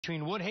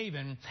between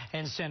Woodhaven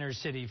and Center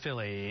City,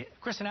 Philly.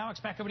 Chris and Alex,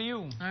 back over to you.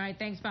 All right,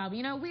 thanks, Bob.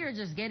 You know, we are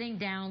just getting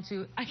down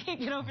to, I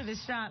can't get over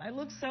this shot. I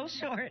look so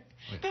short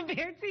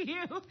compared to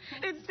you.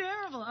 It's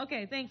terrible.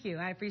 Okay, thank you.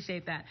 I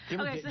appreciate that.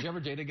 Did you ever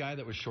date a guy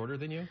that was shorter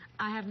than you?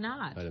 I have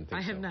not. I didn't think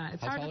I have so. not.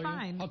 It's How hard tall to are you?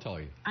 find. How tall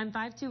are you? I'm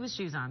 5'2" with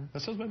shoes on.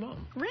 That sounds my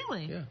mom.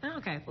 Really? Yeah. Oh,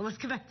 okay. Well, let's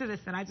get back to this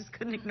then. I just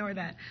couldn't ignore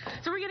that.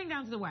 So we're getting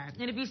down to the wire.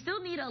 And if you still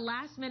need a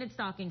last-minute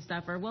stocking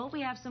stuffer, well,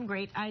 we have some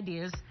great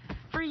ideas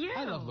for you.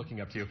 I love looking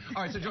up to you.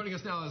 All right, so joining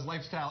us now is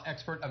lifestyle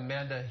expert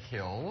Amanda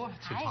Hill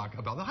to talk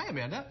about the... Hi,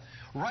 Amanda.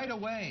 Right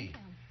away.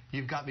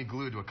 You've got me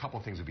glued to a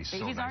couple things that would be so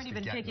He's nice already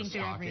been picking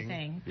through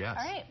everything. Yes.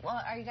 All right.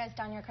 Well, are you guys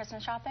done your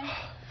Christmas shopping?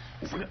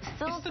 It's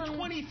the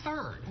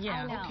 23rd. Yeah.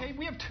 I know. Okay,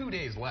 we have 2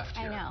 days left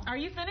here. I know. Are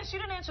you finished? You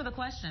didn't answer the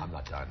question. I'm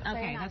not done.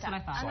 Okay, that's what I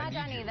thought. I'm So I not need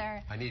done you.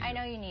 either. I need you. I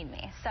know you need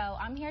me. So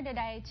I'm here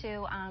today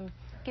to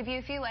give you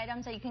a few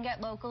items that you can get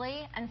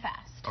locally and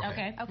fast.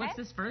 Okay. What's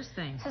this first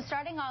thing? So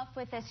starting off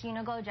with this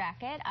Uniglow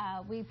jacket,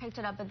 we picked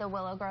it up at the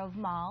Willow Grove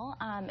Mall.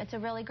 It's a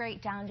really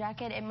great down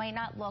jacket. It might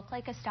not look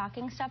like a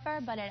stocking stuffer,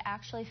 but it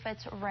actually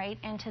fits right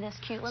into this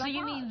cute little So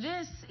you pouch. mean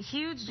this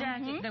huge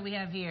jacket that we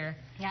have here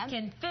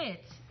can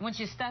fit once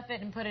you stuff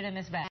it and put it in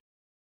this bag?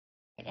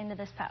 Into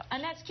this pouch.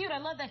 And that's cute. I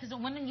love that because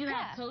when you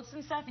have coats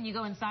and stuff and you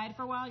go inside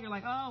for a while, you're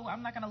like, oh,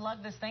 I'm not going to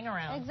lug this thing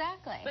around.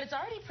 Exactly. But it's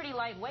already pretty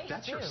lightweight,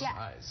 That's too. your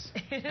size.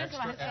 It is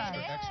my size.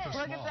 Extra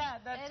Look small. at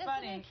that. That's It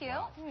funny. is pretty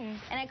cute.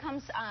 And it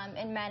comes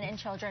in men and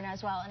children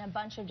as well in a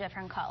bunch of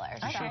different colors.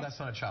 I'm sure that's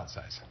not a child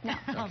size. No.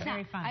 Oh,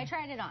 very fun. I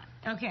tried it on.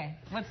 Okay.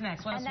 What's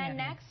next? What else And do we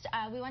then have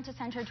next, we went to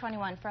Century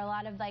 21 for a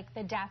lot of like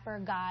the dapper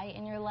guy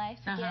in your life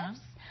gifts.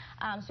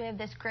 So we have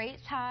this great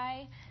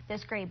tie,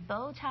 this great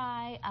bow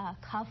tie,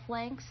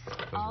 cufflinks,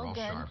 all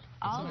good. Sharp.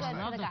 All good I for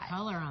love the the guys.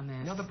 color on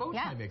this. Now, the bow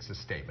tie makes a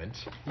statement.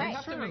 You Right.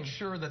 have to make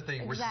sure that the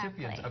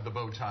recipient of the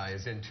bow tie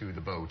is into the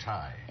bow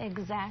tie.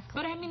 Exactly.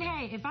 But I mean,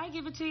 hey, if I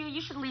give it to you,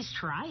 you should at least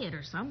try it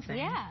or something.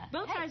 Yeah.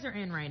 Bow ties are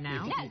in right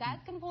now. Yeah, guys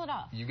can pull it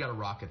off. You got to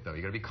rock it, though.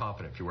 You got to be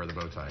confident if you wear the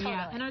bow tie.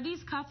 Yeah. And are these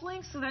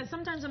cufflinks? So that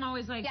sometimes I'm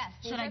always like, Yes,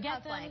 these should are I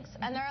get cufflinks.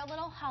 them? And they're a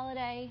little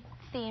holiday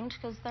themed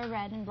because they're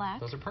red and black.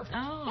 Those are perfect.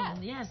 Oh, Yeah,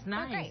 yes, they're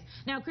nice. great.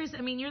 Now, Chris,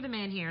 I mean, you're the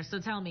man here, so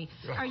tell me,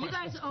 are you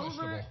guys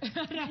over?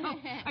 No,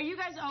 are you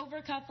guys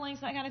over cufflinks,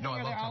 that kind of thing, No,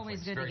 I or love they're cufflinks.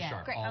 always good Very to get?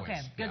 sharp, Great. always. Okay,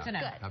 good to know.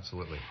 Good.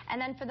 Absolutely.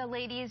 And then for the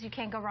ladies, you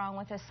can't go wrong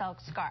with a silk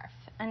scarf.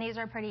 And these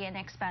are pretty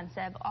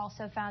inexpensive.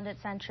 Also found at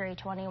Century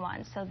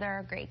 21, so they're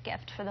a great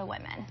gift for the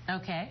women.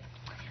 Okay.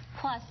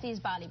 Plus these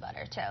body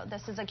butter too.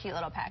 This is a cute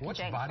little packaging. What's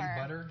body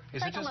butter?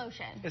 It's like a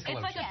lotion. It's It's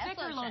like a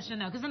thicker lotion,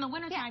 though, because in the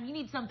wintertime, you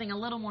need something a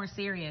little more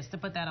serious to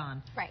put that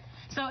on. Right.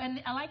 So,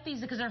 and I like these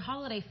because they're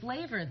holiday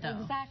flavored, though.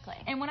 Exactly.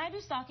 And when I do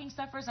stocking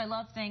stuffers, I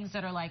love things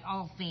that are like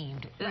all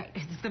themed. Right.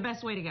 It's the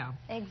best way to go.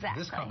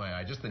 Exactly. This caught my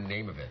eye, just the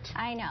name of it.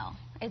 I know.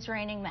 It's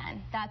Raining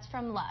Men. That's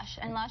from Lush.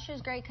 And Lush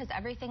is great because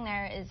everything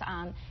there is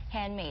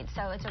handmade.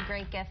 So it's a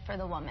great gift for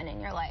the woman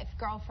in your life.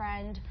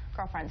 Girlfriend,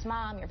 girlfriend's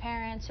mom, your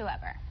parents,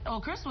 whoever. Oh,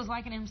 Chris was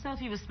liking it himself.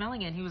 He was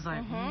smelling it. He was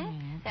like,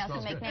 They also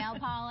Smells make good. nail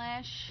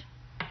polish,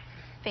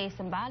 face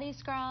and body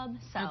scrub.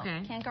 So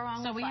can't go wrong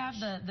with So we Lush.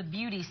 have the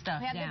beauty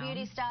stuff We have down. the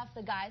beauty stuff,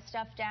 the guy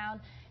stuff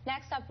down.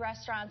 Next up,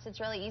 restaurants.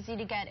 It's really easy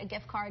to get a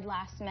gift card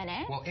last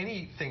minute. Well,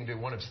 anything to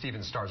one of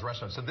Steven Starr's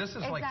restaurants. So this is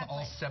like to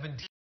all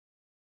 17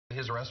 of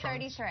his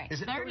restaurants? 33.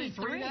 Is it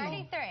 33?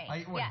 33.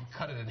 I would Yes.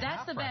 cut it in half.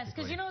 That's the best,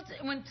 because you know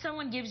when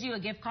someone gives you a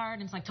gift card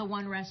and it's like to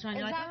one restaurant,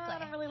 you're like, oh, I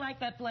don't really like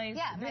that place.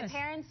 Yeah, my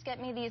parents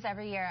get me these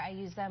every year. I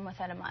use them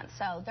within a month,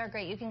 so they're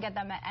great. You can get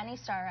them at any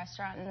star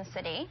restaurant in the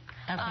city.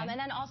 And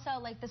then also,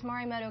 like this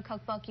Morimoto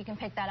cookbook, you can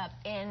pick that up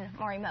in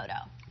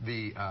Morimoto.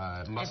 The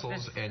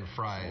mussels and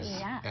fries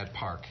at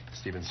Park,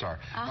 Steven Starr.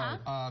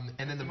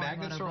 And then the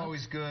magnets are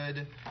always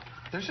good.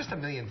 There's just a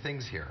million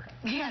things here.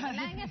 Yeah, the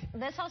magnets.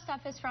 This whole stuff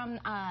is from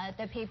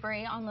the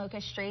Papery on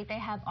Locust Street. They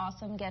have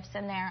awesome gifts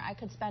in there. I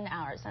could spend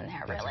hours in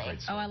there, That's really.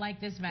 Oh, I like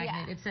this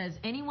magnet. It says,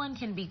 anyone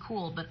can be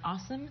cool, but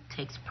awesome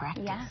takes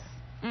practice.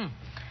 Yes.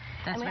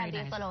 That's and we very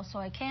have these little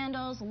soy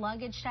candles,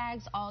 luggage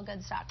tags, all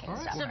good stocking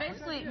stuff. So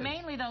basically,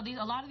 mainly though,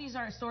 a lot of these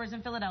are stores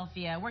in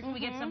Philadelphia. Where can we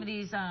get some of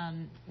these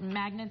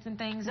magnets and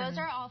things? Those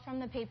are all from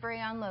the Papery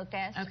on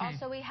Locust.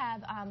 Also, we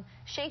have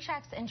Shake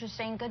Shack's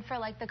interesting, good for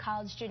like the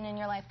college student in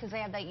your life because they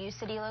have that U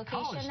City location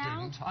College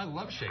now. student. I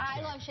love Shake Shack.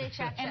 I love Shake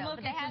Shack too. And look,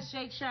 but they have a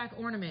Shake Shack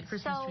ornament,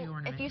 Christmas tree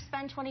ornament. if you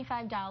spend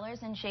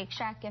 $25 in Shake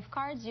Shack gift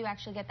cards, you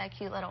actually get that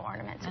cute little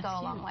ornament to go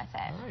along with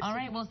it. All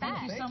right, well,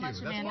 thank you so much,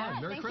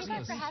 Amanda. Merry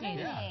Christmas. Thank you guys for having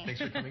me.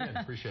 Thanks for coming in.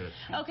 Appreciate it.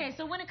 Okay,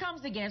 so when it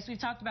comes to gifts, we've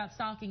talked about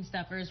stocking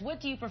stuffers.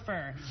 What do you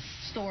prefer,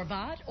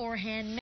 store-bought or handmade?